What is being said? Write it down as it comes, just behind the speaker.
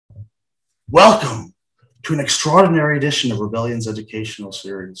Welcome to an extraordinary edition of Rebellion's educational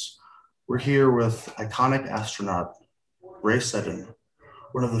series. We're here with iconic astronaut Ray Seddon,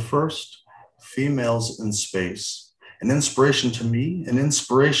 one of the first females in space, an inspiration to me, an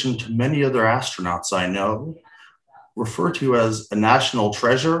inspiration to many other astronauts I know, referred to as a national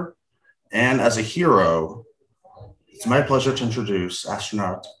treasure and as a hero. It's my pleasure to introduce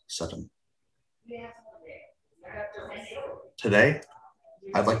astronaut Seddon. Today,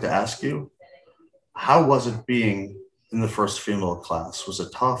 I'd like to ask you, how was it being in the first female class? Was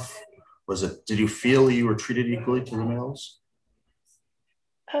it tough? Did you feel you were treated equally to the males?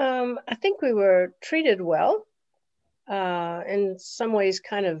 I think we were treated well, in some ways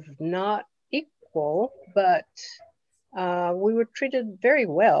kind of not equal, but we were treated very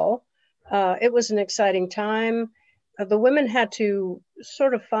well. It was an exciting time. The women had to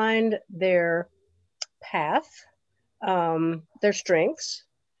sort of find their path, their strengths,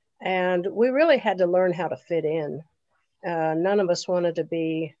 and we really had to learn how to fit in. None of us wanted to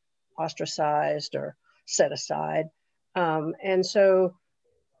be ostracized or set aside. And so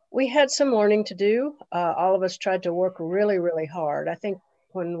we had some learning to do. All of us tried to work really, really hard. I think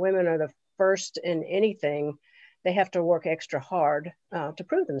when women are the first in anything, they have to work extra hard to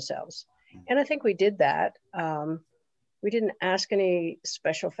prove themselves. And I think we did that. We didn't ask any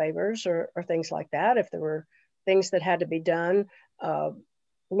special favors or things like that. If there were things that had to be done,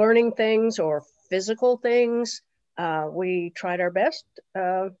 learning things or physical things, we tried our best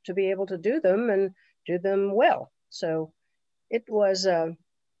to be able to do them and do them well. So it was such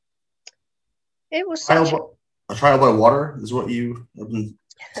a trial by water is what you have been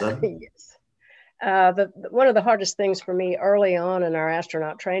said. Yes. One of the hardest things for me early on in our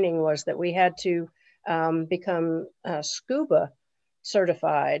astronaut training was that we had to become scuba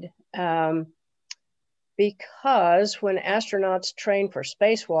certified, because when astronauts train for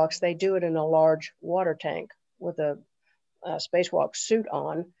spacewalks, they do it in a large water tank with a spacewalk suit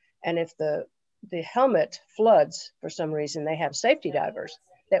on. And if the helmet floods for some reason, they have safety divers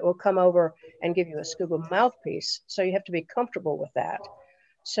that will come over and give you a scuba mouthpiece. So you have to be comfortable with that.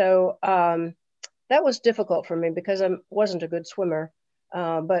 So that was difficult for me because I wasn't a good swimmer.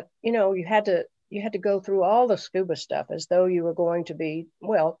 But you had to go through all the scuba stuff as though you were going to be,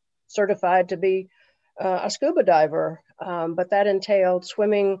 certified to be a scuba diver. But that entailed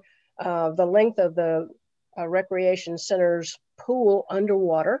swimming the length of the recreation center's pool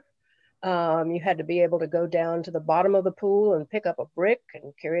underwater. You had to be able to go down to the bottom of the pool and pick up a brick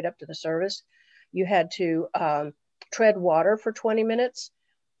and carry it up to the surface. You had to tread water for 20 minutes.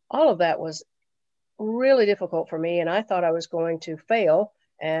 All of that was really difficult for me, and I thought I was going to fail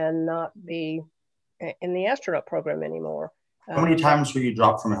and not be in the astronaut program anymore. How many times were you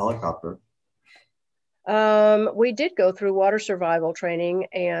dropped from a helicopter? We did go through water survival training,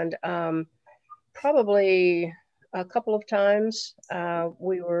 and probably a couple of times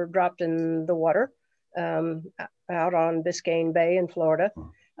we were dropped in the water out on Biscayne Bay in Florida.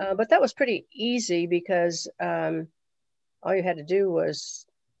 But that was pretty easy because all you had to do was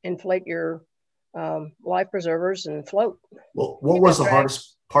inflate your life preservers and float. Well, what was the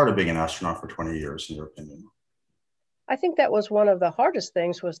hardest part of being an astronaut for 20 years, in your opinion? I think that was one of the hardest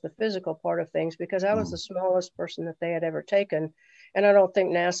things, was the physical part of things, because I was the smallest person that they had ever taken. And I don't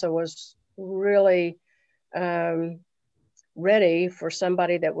think NASA was really ready for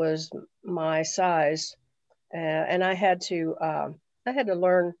somebody that was my size. And I had to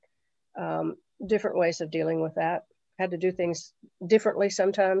learn different ways of dealing with that. I had to do things differently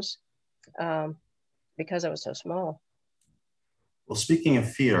sometimes because I was so small. Well, speaking of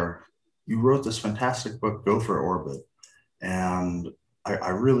fear, you wrote this fantastic book, Go for Orbit. And I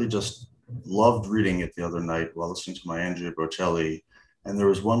really just loved reading it the other night while listening to my Andrea Bocelli. And there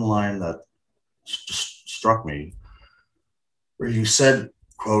was one line that just struck me, where you said,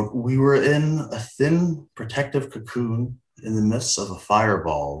 quote, "We were in a thin protective cocoon in the midst of a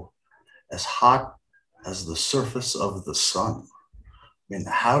fireball, as hot as the surface of the sun." I mean,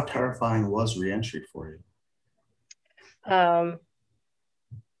 how terrifying was reentry for you?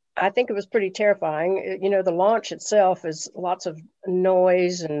 I think it was pretty terrifying. The launch itself is lots of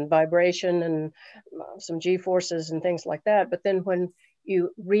noise and vibration and some G-forces and things like that. But then when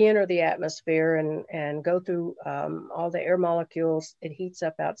you re-enter the atmosphere and go through all the air molecules, it heats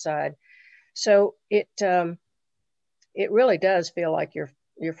up outside. So it really does feel like you're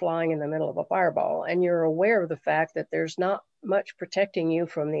flying in the middle of a fireball, and you're aware of the fact that there's not much protecting you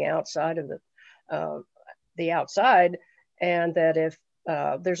from the outside of the outside, and that if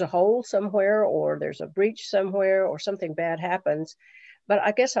there's a hole somewhere or there's a breach somewhere or something bad happens. But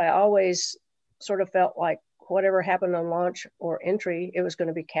I guess I always sort of felt like whatever happened on launch or entry, it was going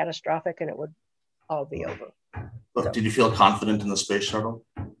to be catastrophic and it would all be over. But So, did you feel confident in the space shuttle?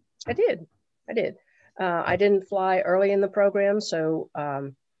 I did. I didn't fly early in the program, so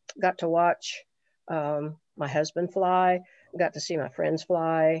got to watch my husband fly, got to see my friends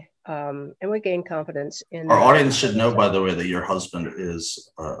fly, and we gained confidence in Our audience should know, by the way, that your husband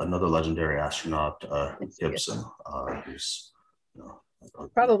is another legendary astronaut, Gibson, who's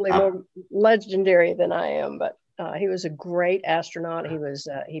probably more legendary than I am, but he was a great astronaut.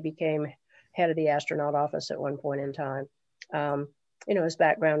 He became head of the astronaut office at one point in time. His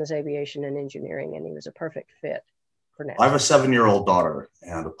background is aviation and engineering, and he was a perfect fit for NASA. I have a 7-year-old daughter,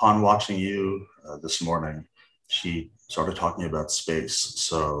 and upon watching you this morning, she started talking about space.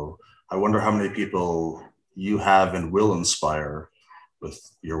 So I wonder how many people you have and will inspire with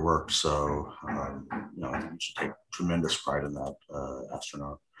your work. So, you should take tremendous pride in that,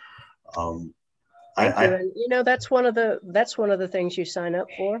 astronaut. Thank you. And that's one of the things you sign up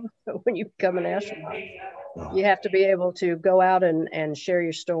for when you become an astronaut. Yeah. You have to be able to go out and share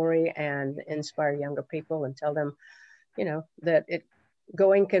your story and inspire younger people and tell them, that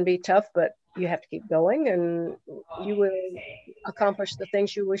going can be tough, but you have to keep going and you will accomplish the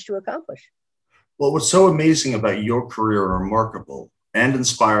things you wish to accomplish. Well, what's so amazing about your career and remarkable and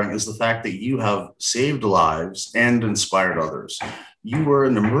inspiring is the fact that you have saved lives and inspired others. You were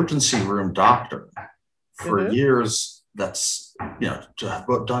an emergency room doctor for years. That's, to have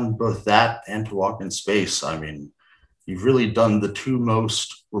done both that and to walk in space. I mean, you've really done the two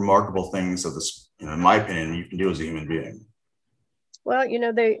most remarkable things of this, in my opinion, you can do as a human being. Well,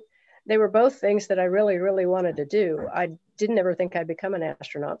 they were both things that I really, really wanted to do. I didn't ever think I'd become an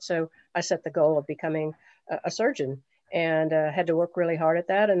astronaut. So I set the goal of becoming a surgeon and had to work really hard at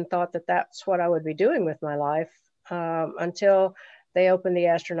that and thought that that's what I would be doing with my life until they opened the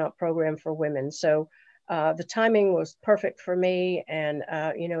astronaut program for women. So the timing was perfect for me. And,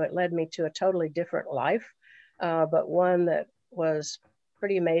 it led me to a totally different life, but one that was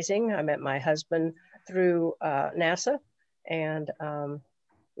pretty amazing. I met my husband through NASA, and,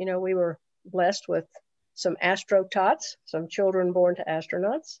 we were blessed with some astrotots, some children born to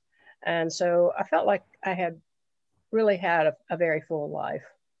astronauts. And so I felt like I had really had a very full life.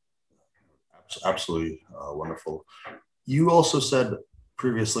 Absolutely wonderful. You also said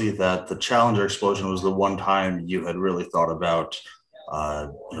previously that the Challenger explosion was the one time you had really thought about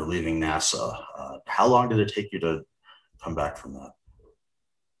leaving NASA. How long did it take you to come back from that?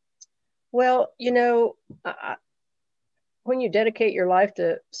 Well, when you dedicate your life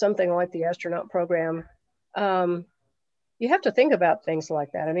to something like the astronaut program, you have to think about things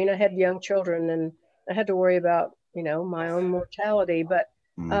like that. I mean, I had young children and I had to worry about, my own mortality, but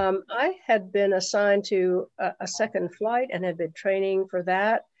I had been assigned to a second flight and had been training for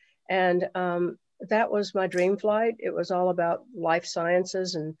that. And that was my dream flight. It was all about life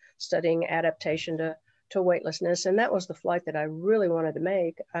sciences and studying adaptation to weightlessness. And that was the flight that I really wanted to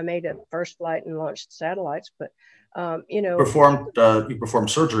make. I made a first flight and launched satellites, but you performed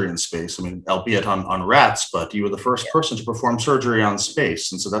surgery in space. I mean, albeit on rats, but you were the first person to perform surgery on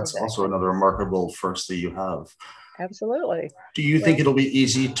space. And so that's also another remarkable first that you have. Absolutely. Do you think it'll be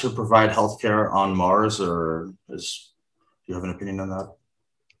easy to provide healthcare on Mars, or do you have an opinion on that?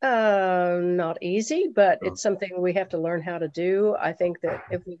 Not easy, but it's something we have to learn how to do. I think that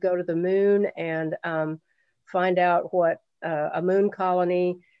if we go to the moon and find out what a moon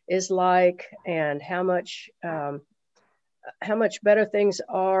colony is like and how much better things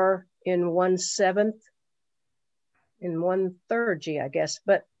are in 1/7, in 1/3 G, I guess,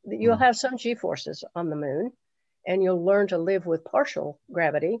 but you'll have some G forces on the moon and you'll learn to live with partial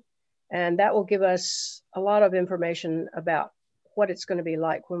gravity. And that will give us a lot of information about what it's going to be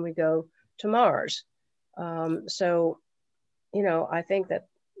like when we go to Mars. So, I think that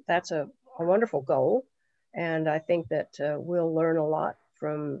that's a wonderful goal. And I think that we'll learn a lot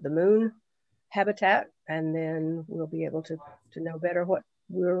from the moon habitat, and then we'll be able to know better what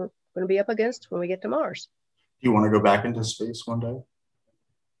we're going to be up against when we get to Mars. Do you want to go back into space one day?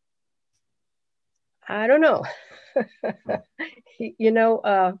 I don't know.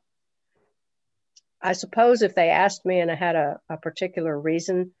 I suppose if they asked me and I had a particular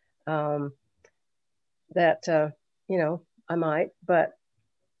reason that, I might, but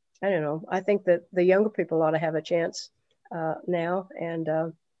I don't know. I think that the younger people ought to have a chance now, and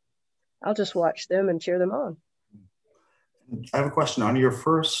I'll just watch them and cheer them on. I have a question. On your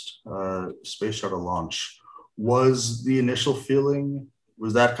first space shuttle launch, was the initial feeling,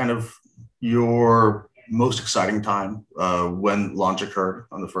 was that kind of your most exciting time when launch occurred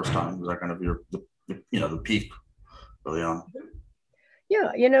on the first time? Was that kind of the peak early on?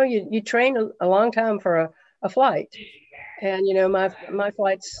 Yeah, you train a long time for a flight. And my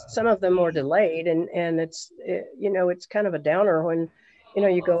flights, some of them were delayed, and it's kind of a downer when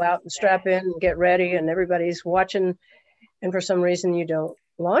you go out and strap in and get ready, and everybody's watching, and for some reason you don't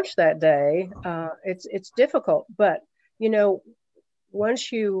launch that day. It's difficult, but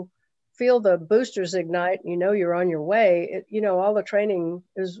once you feel the boosters ignite, you're on your way. All the training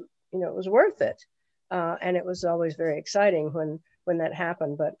is, it was worth it, and it was always very exciting when that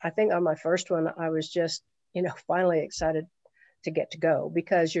happened. But I think on my first one, I was just finally excited to get to go,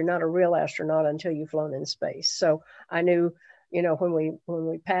 because you're not a real astronaut until you've flown in space. So I knew, when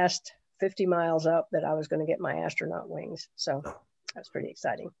we passed 50 miles up, that I was going to get my astronaut wings. So that's pretty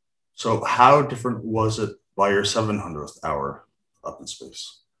exciting. So how different was it by your 700th hour up in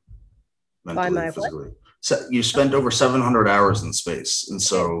space? Mentally, physically. So you spent over 700 hours in space. And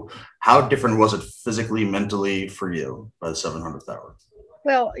so how different was it physically, mentally for you by the 700th hour?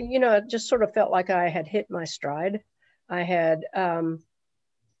 Well, it just sort of felt like I had hit my stride. I had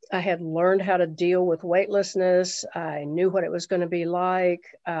learned how to deal with weightlessness. I knew what it was going to be like.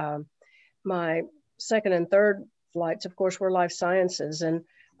 My second and third flights, of course, were life sciences. And,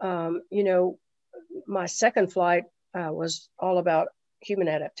 my second flight was all about human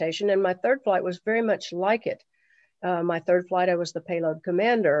adaptation. And my third flight was very much like it. My third flight, I was the payload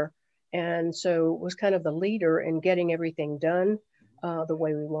commander. And so was kind of the leader in getting everything done the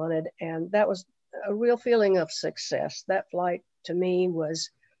way we wanted. And that was a real feeling of success. That flight to me was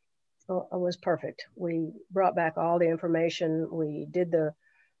perfect. We brought back all the information. We did the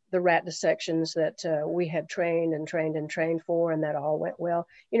rat dissections that we had trained for, and that all went well.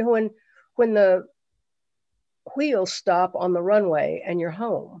 When the wheels stop on the runway and you're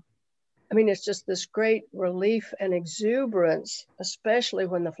home, I mean, it's just this great relief and exuberance, especially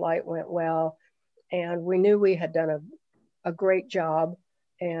when the flight went well, and we knew we had done a great job.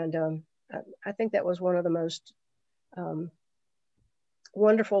 And I think that was one of the most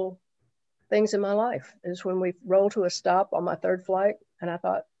wonderful things in my life, is when we rolled to a stop on my third flight, and I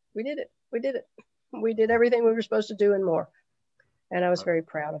thought, we did it. We did everything we were supposed to do and more. And I was very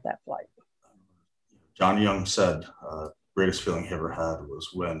proud of that flight. John Young said, greatest feeling he ever had was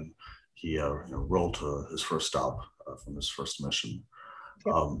when he rolled to his first stop from his first mission.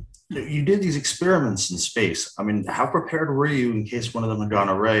 Yep. You did these experiments in space. I mean, how prepared were you in case one of them had gone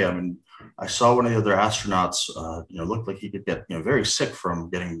awry? I mean, I saw one of the other astronauts, looked like he could get, very sick from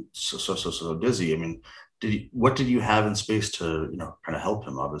getting so dizzy. I mean, what did you have in space to, kind of help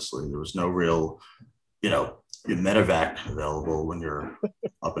him? Obviously, there was no real, medevac available when you're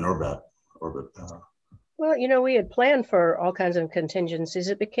up in orbit. Well, we had planned for all kinds of contingencies.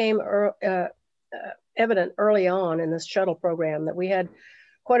 It became evident early on in this shuttle program that we had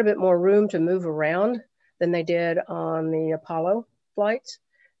quite a bit more room to move around than they did on the Apollo flights.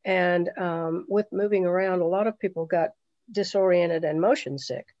 And with moving around, a lot of people got disoriented and motion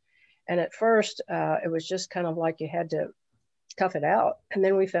sick. And at first, it was just kind of like you had to tough it out. And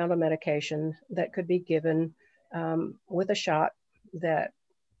then we found a medication that could be given with a shot that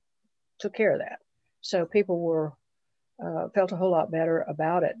took care of that. So people felt a whole lot better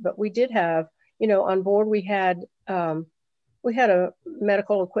about it. But we did have, on board, we had a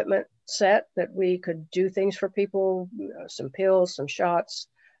medical equipment set that we could do things for people, some pills, some shots,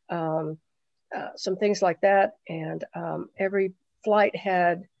 some things like that. And every flight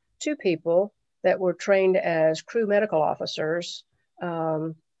had 2 people that were trained as crew medical officers.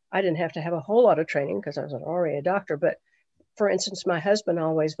 I didn't have to have a whole lot of training because I was already a doctor. But for instance, my husband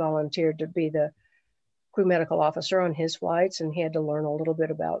always volunteered to be the crew medical officer on his flights, and he had to learn a little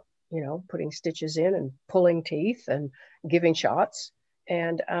bit about, putting stitches in and pulling teeth and giving shots.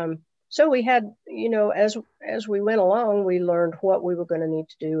 And so we had, as we went along, we learned what we were going to need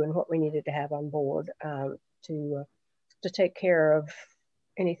to do and what we needed to have on board to take care of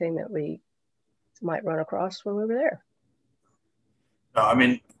anything that we might run across when we were there. I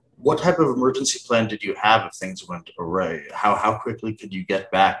mean, what type of emergency plan did you have if things went awry? How quickly could you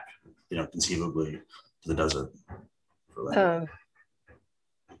get back, conceivably, to the desert?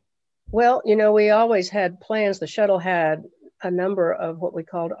 Well, we always had plans. The shuttle had a number of what we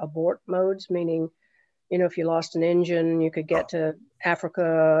called abort modes, meaning, if you lost an engine, you could get to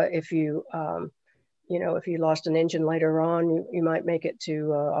Africa. If you, if you lost an engine later on, you might make it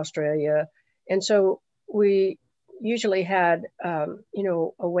to Australia. And so we usually had, a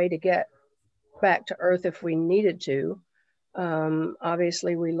way to get back to Earth if we needed to.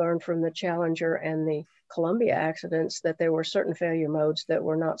 Obviously, we learned from the Challenger and the Columbia accidents that there were certain failure modes that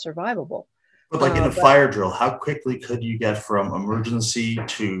were not survivable. But like in a fire drill, how quickly could you get from emergency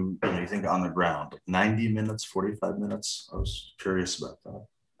to, you think on the ground? 90 minutes, 45 minutes? I was curious about that.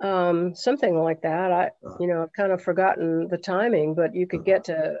 Something like that. I've kind of forgotten the timing, but you could get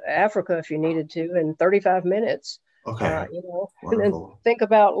to Africa if you needed to in 35 minutes. Okay, And then wonderful. think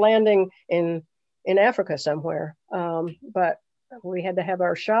about landing in Africa somewhere. But we had to have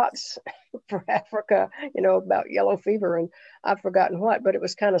our shots for Africa, about yellow fever, and I've forgotten what. But it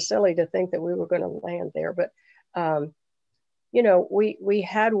was kind of silly to think that we were going to land there. But we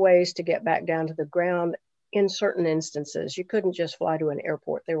had ways to get back down to the ground in certain instances. You couldn't just fly to an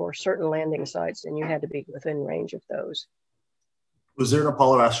airport. There were certain landing sites, and you had to be within range of those. Was there an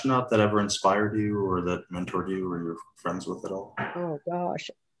Apollo astronaut that ever inspired you or that mentored you or you're friends with at all? Oh gosh,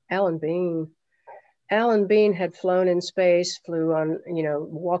 Alan Bean. Alan Bean had flown in space, flew on,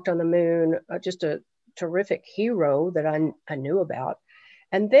 walked on the moon, just a terrific hero that I knew about.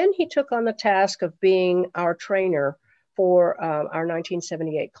 And then he took on the task of being our trainer for our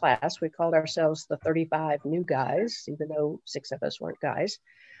 1978 class. We called ourselves the 35 new guys, even though 6 of us weren't guys.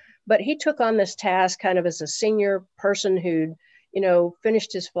 But he took on this task kind of as a senior person who'd,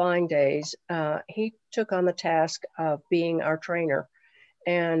 finished his flying days. He took on the task of being our trainer.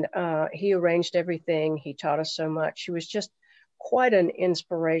 And he arranged everything. He taught us so much. He was just quite an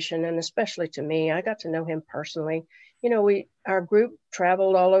inspiration, and especially to me. I got to know him personally. Our group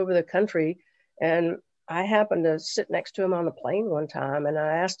traveled all over the country, and I happened to sit next to him on the plane one time, and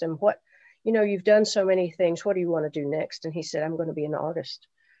I asked him, you've done so many things. What do you want to do next? And he said, I'm going to be an artist,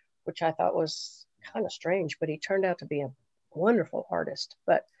 which I thought was kind of strange, but he turned out to be a wonderful artist.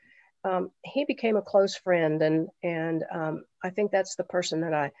 But he became a close friend, and I think that's the person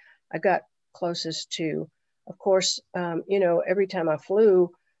that I got closest to. Of course, every time I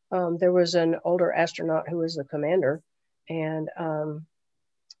flew, there was an older astronaut who was the commander, and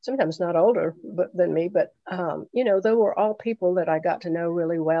sometimes not older than me, but they were all people that I got to know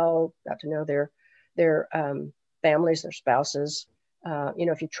really well. Got to know their families, their spouses.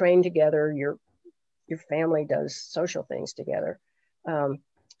 If you train together, your family does social things together.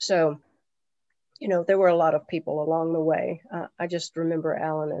 So, there were a lot of people along the way. I just remember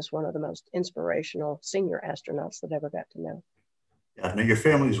Alan as one of the most inspirational senior astronauts that I ever got to know. Yeah, no, your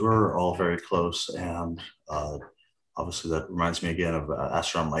families were all very close, and obviously that reminds me again of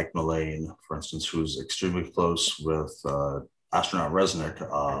astronaut Mike Mullane, for instance, who's extremely close with astronaut Resnick.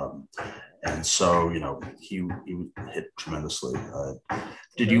 And so, he hit tremendously.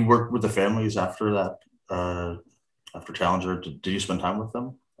 Did you work with the families after that, after Challenger? Did you spend time with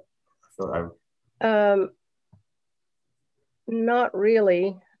them? Not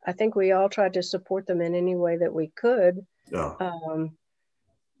really. I think we all tried to support them in any way that we could. Yeah.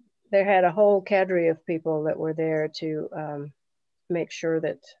 There had a whole cadre of people that were there to make sure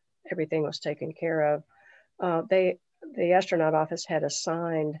that everything was taken care of. The astronaut office had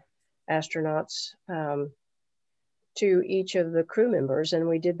assigned astronauts to each of the crew members, and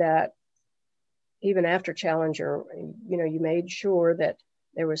we did that even after Challenger. You made sure that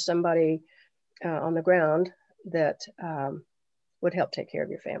there was somebody on the ground that would help take care of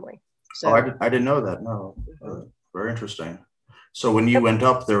your family. So, I didn't know that. No, very interesting. So when you went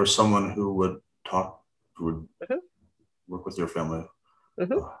up, there was someone who would work with your family.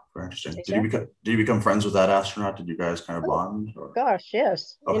 Very interesting. Exactly. Did you become friends with that astronaut? Did you guys kind of bond? Or? Gosh,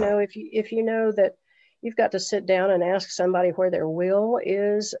 yes. Okay. If you know that you've got to sit down and ask somebody where their will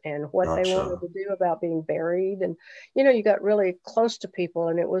is and what they wanted to do about being buried, and you got really close to people,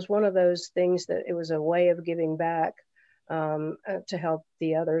 and it was one of those things that it was a way of giving back to help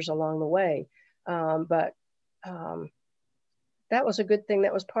the others along the way. But that was a good thing.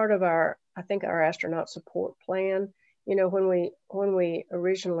 That was part of our astronaut support plan. When we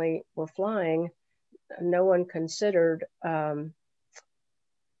originally were flying, no one considered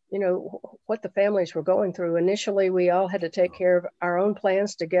what the families were going through. Initially, we all had to take care of our own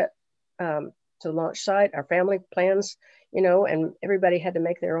plans to get to launch site, our family plans, and everybody had to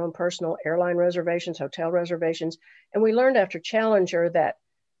make their own personal airline reservations, hotel reservations. And we learned after Challenger that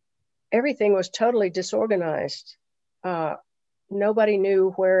everything was totally disorganized. Nobody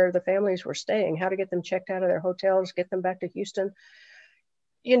knew where the families were staying, how to get them checked out of their hotels, get them back to Houston.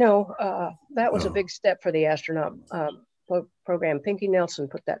 That was a big step for the astronaut program. Pinky Nelson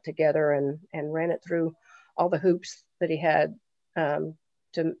put that together and ran it through all the hoops that he had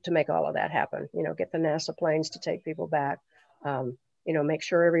to make all of that happen. Get the NASA planes to take people back. Make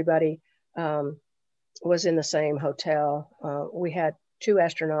sure everybody was in the same hotel. We had 2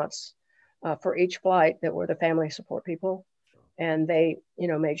 astronauts for each flight that were the family support people. And they,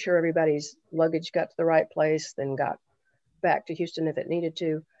 made sure everybody's luggage got to the right place, then got back to Houston if it needed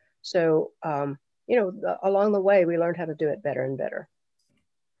to. So, along the way, we learned how to do it better and better.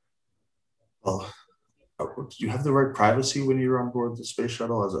 Well, Did you have the right privacy when you were on board the space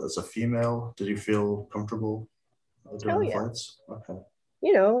shuttle as a female? Did you feel comfortable Oh during the yeah. flights? Okay.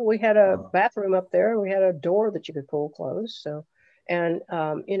 We had a Uh, bathroom up there. We had a door that you could pull closed. So, and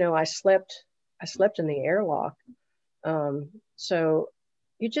I slept in the airlock. So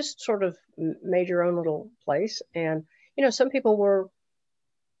you just sort of made your own little place. And some people were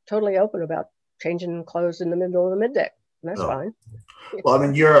totally open about changing clothes in the middle of the middeck. And that's no. fine. Well, I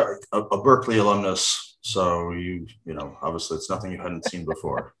mean, you're a Berkeley alumnus, so obviously it's nothing you hadn't seen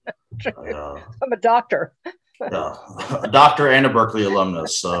before. I, I'm a doctor. yeah, a doctor and a Berkeley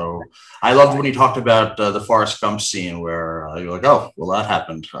alumnus. So I loved when you talked about the Forrest Gump scene where you're like, oh, well, that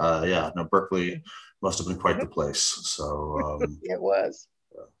happened. Yeah, no, Berkeley must have been quite the place. So It was.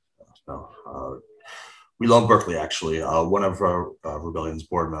 no, we love Berkeley, actually. One of our Rebellion's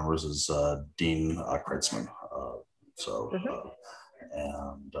board members is Dean Kreitzman. So, Mhm.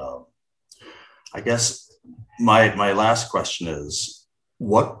 and I guess my last question is,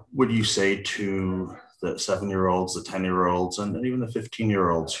 what would you say to the 7-year-olds, the 10-year-olds, and even the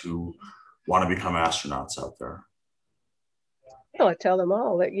 15-year-olds who want to become astronauts out there? Well, I tell them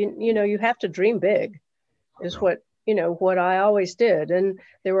all that you have to dream big is Yeah. what I always did. And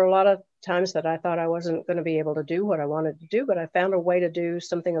there were a lot of times that I thought I wasn't going to be able to do what I wanted to do, but I found a way to do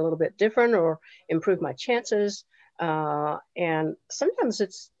something a little bit different or improve my chances. And sometimes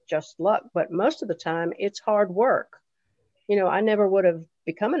it's just luck, but most of the time it's hard work. I never would have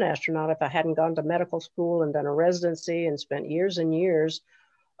become an astronaut if I hadn't gone to medical school and done a residency and spent years and years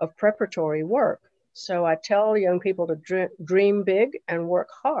of preparatory work. So I tell young people to dream big and work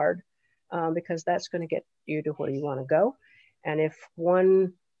hard, because that's going to get you to where you want to go. And if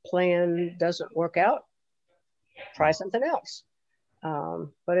one plan doesn't work out, try something else.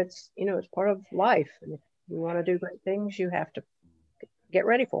 But it's part of life. And if you want to do great things, you have to get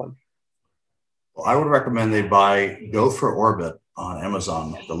ready for them. Well, I would recommend they buy Go for Orbit on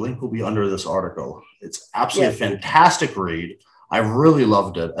Amazon. The link will be under this article. It's absolutely Yes. a fantastic read. I really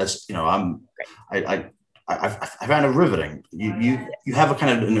loved it. As you know, I found it riveting. You have a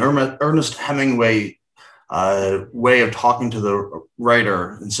kind of an Ernest Hemingway way of talking to the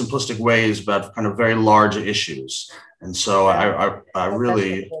writer in simplistic ways about kind of very large issues, and so I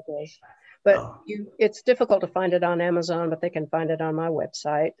really. But it's difficult to find it on Amazon, but they can find it on my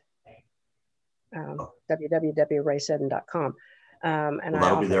website, www.rayseddon.com. And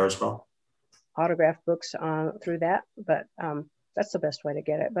That'll be there as well. Autograph books through that, but that's the best way to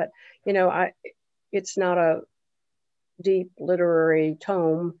get it. But it's not a deep literary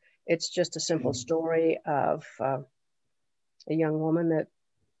tome. It's just a simple story of a young woman that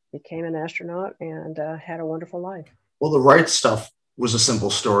became an astronaut and had a wonderful life. Well, the Wright stuff was a simple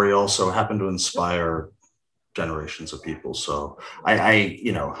story. Also happened to inspire generations of people. So I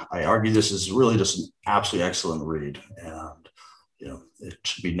argue this is really just an absolutely excellent read, and it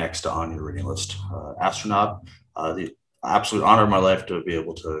should be next to on your reading list. Astronaut, the absolute honor of my life to be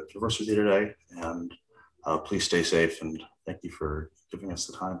able to converse with you today, and please stay safe, and thank you for giving us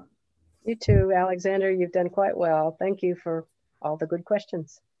the time. You too, Alexander. You've done quite well. Thank you for all the good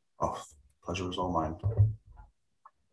questions. Oh, pleasure was all mine.